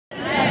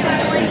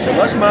Good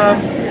luck, Mom.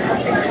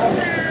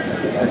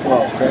 Who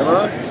else?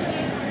 Grandma?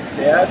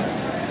 Dad?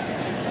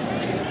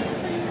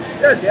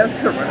 Yeah, Dad's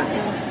gonna run it.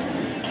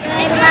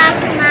 Good luck,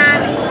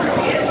 Mommy.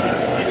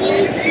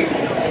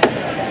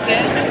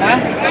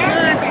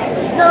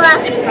 Good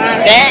luck.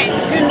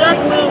 Good luck,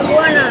 Mom.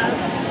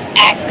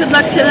 Good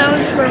luck to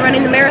those who are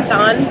running the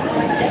marathon.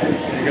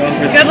 There you go.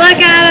 Good luck,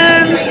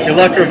 Adam. Good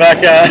luck,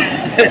 Rebecca.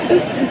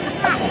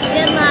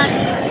 Good luck.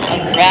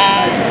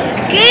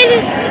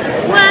 Good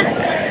luck,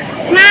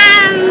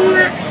 Mom.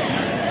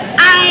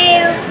 I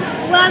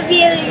love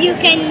you. You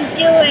can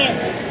do it.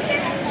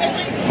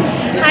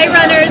 Hi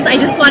runners, I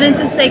just wanted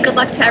to say good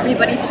luck to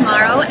everybody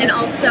tomorrow, and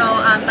also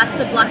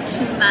best of luck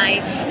to my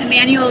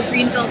Emmanuel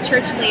Greenville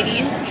Church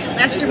ladies.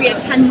 Last year we had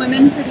 10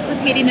 women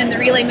participating in the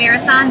relay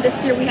marathon.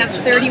 This year we have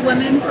 30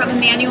 women from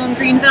Emmanuel and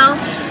Greenville.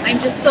 I'm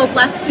just so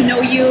blessed to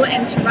know you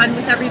and to run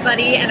with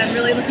everybody, and I'm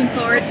really looking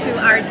forward to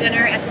our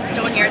dinner at the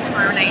Stone Yard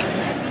tomorrow night.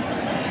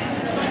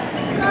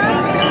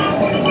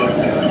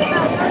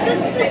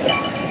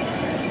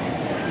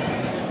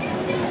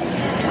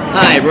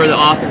 Hi, we're the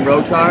Awesome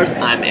Road Chargers.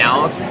 I'm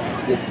Alex.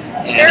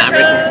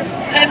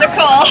 And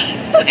Nicole.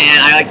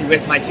 And I like to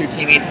wish my two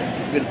teammates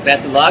good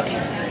best of luck.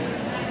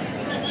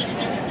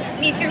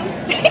 Me too.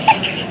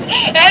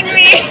 And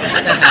me.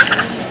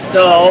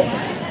 So,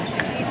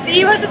 see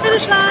you at the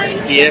finish line.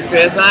 see you at the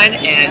finish line,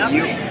 and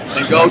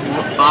go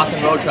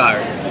Awesome Road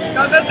Chargers.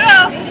 Go, go,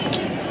 go.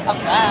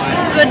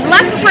 Good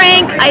luck,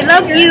 Frank. I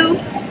love you.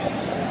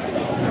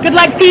 Good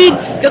luck,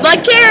 Pete. Good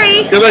luck,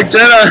 Carrie. Good luck,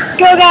 Jenna.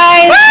 Go,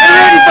 guys.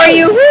 We're rooting for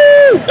you.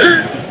 Woo!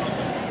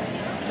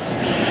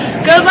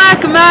 Good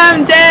luck,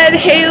 Mom, Dad,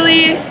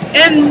 Haley,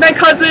 and my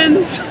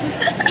cousins.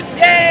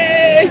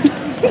 Yay!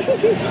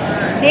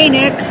 Hey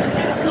Nick,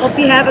 hope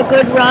you have a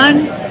good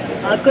run,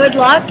 good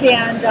luck,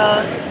 and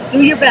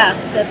do your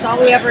best. That's all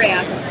we ever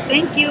ask.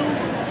 Thank you.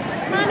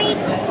 Mommy.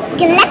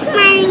 Good luck,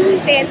 Mommy.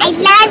 I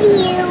love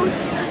you.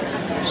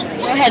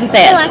 Go ahead and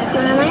say Good it. luck,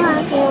 Mom. I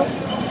love you.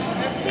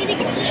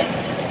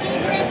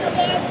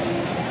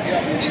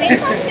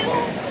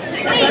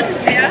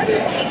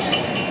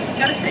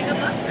 Gotta say good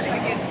luck.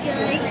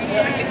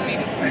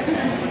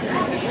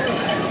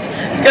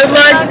 Good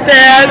luck,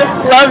 Dad.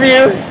 Love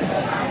you.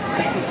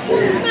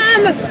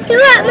 Mom.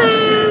 Good luck,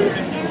 Mom.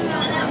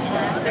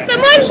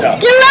 Someone.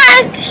 Good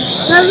luck.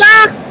 Good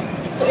luck.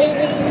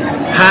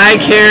 Hi,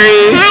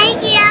 Carrie. Hi,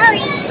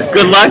 Kelly.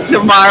 Good luck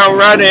tomorrow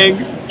running.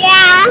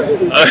 Yeah.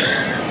 Good luck.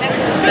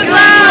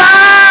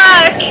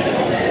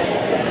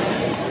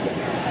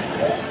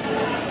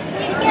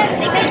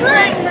 Good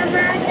luck,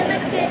 Mama. Good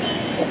luck, Goody.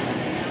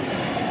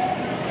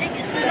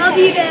 Love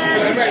you,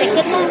 Dad. Say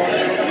good luck.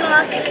 Good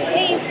luck.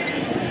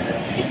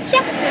 Good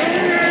job,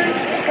 Mama.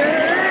 Good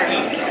luck.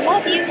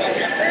 Love you.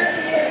 Love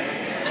you.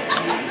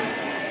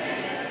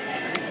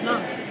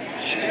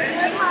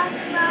 Good luck,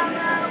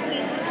 Mama. We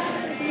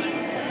love you.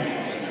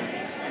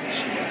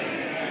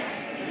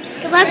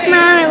 Good luck, Mom.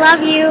 I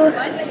love you.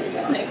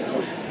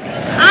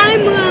 Hi,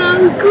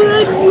 Mom.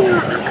 Good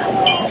luck.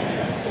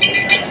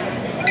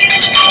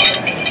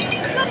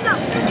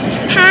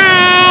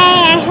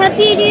 Hi.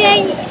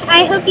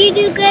 I hope you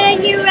do good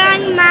on your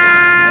run,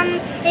 Mom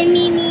and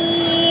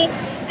Mimi.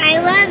 I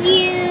love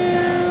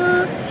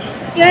you.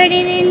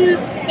 Jordan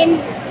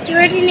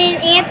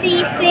and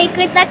Anthony say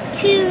good luck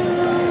too.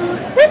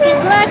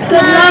 Good luck,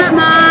 Good luck,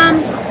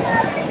 Mom.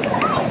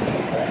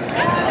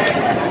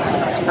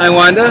 Hi,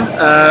 Wanda.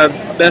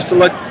 Best of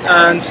luck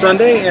on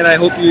Sunday, and I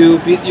hope you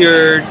beat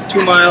your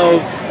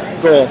 2-mile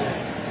goal.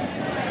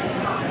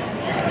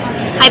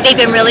 Hi,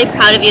 baby. I'm really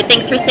proud of you.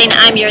 Thanks for saying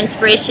I'm your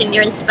inspiration.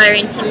 You're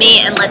inspiring to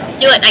me, and let's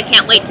do it. I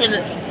can't wait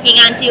to hang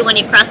on to you when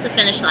you cross the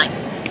finish line.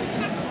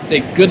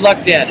 Say good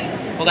luck, Dad.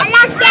 Hold on. Good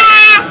luck,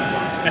 Dad.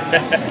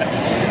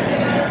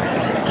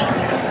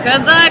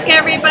 Good luck,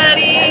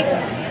 everybody.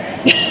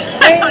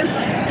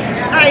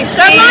 Hi,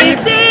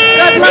 Steve.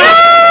 Good luck.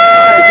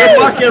 Good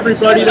luck,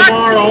 everybody,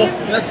 tomorrow.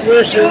 Best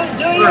wishes.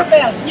 Do your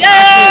best.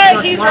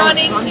 Yay! He's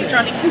running. He's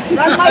running.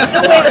 Run like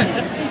the wind.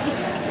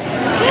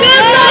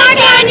 Good luck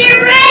on your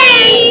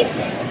race.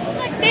 Good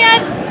luck,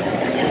 Dad.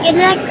 Good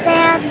luck,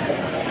 Dad.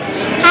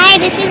 Hi,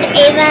 this is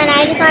Ava, and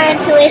I just wanted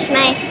to wish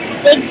my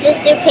big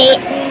sister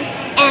Peyton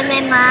and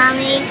my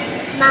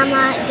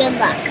mama good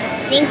luck.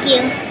 Thank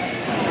you.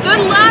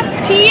 Good luck,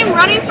 team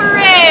running for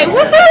Ray.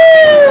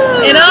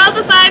 Woohoo! And all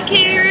the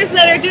 5Kers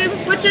that are doing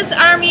Butch's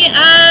Army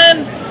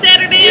on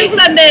Saturday and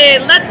Sunday.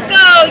 Let's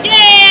go!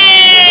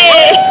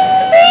 Yay!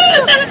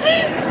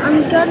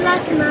 Good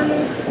luck,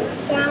 Mama.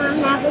 Grandma,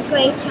 have a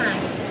great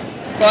time.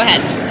 Go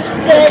ahead.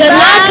 Good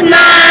luck,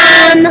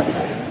 Mom.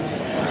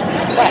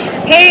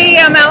 Hey,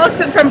 I'm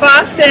Allison from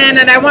Boston,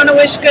 and I want to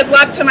wish good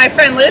luck to my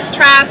friend Liz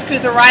Trask,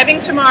 who's arriving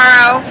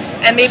tomorrow,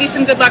 and maybe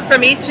some good luck for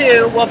me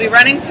too. We'll be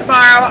running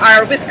tomorrow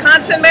our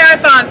Wisconsin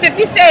Marathon,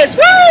 50 states.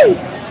 Woo!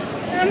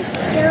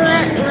 Good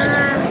luck,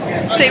 Mom.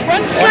 Say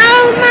one.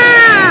 Go,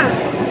 Mom.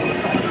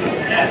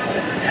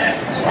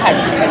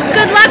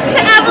 Good luck to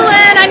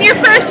Evelyn on your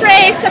first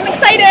race. I'm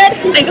excited.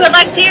 And good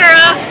luck,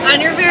 Tara, on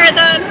your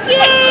marathon.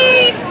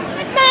 Yay!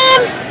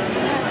 Mom.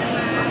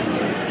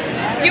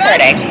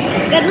 Birthday.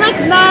 Good luck,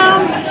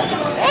 Mom.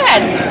 Go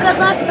ahead. Good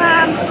luck,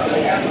 Mom.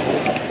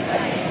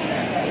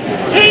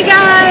 Hey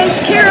guys,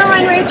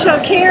 Caroline, Rachel,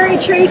 Carrie,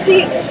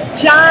 Tracy,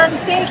 John,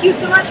 thank you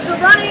so much for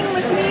running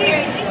with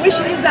me.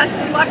 Wishing you best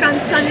of luck on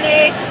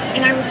Sunday,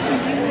 and I will see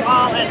you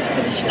all at the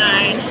finish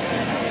line.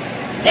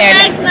 Good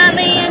luck,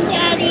 Mommy and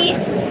Daddy.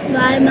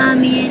 Bye,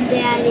 Mommy and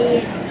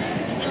Daddy.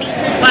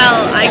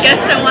 Well, I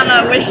guess I want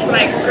to wish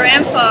my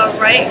grandpa,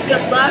 right?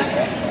 Good luck.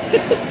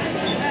 Good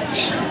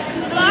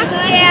luck,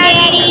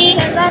 Daddy.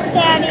 Good luck,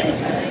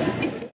 Daddy.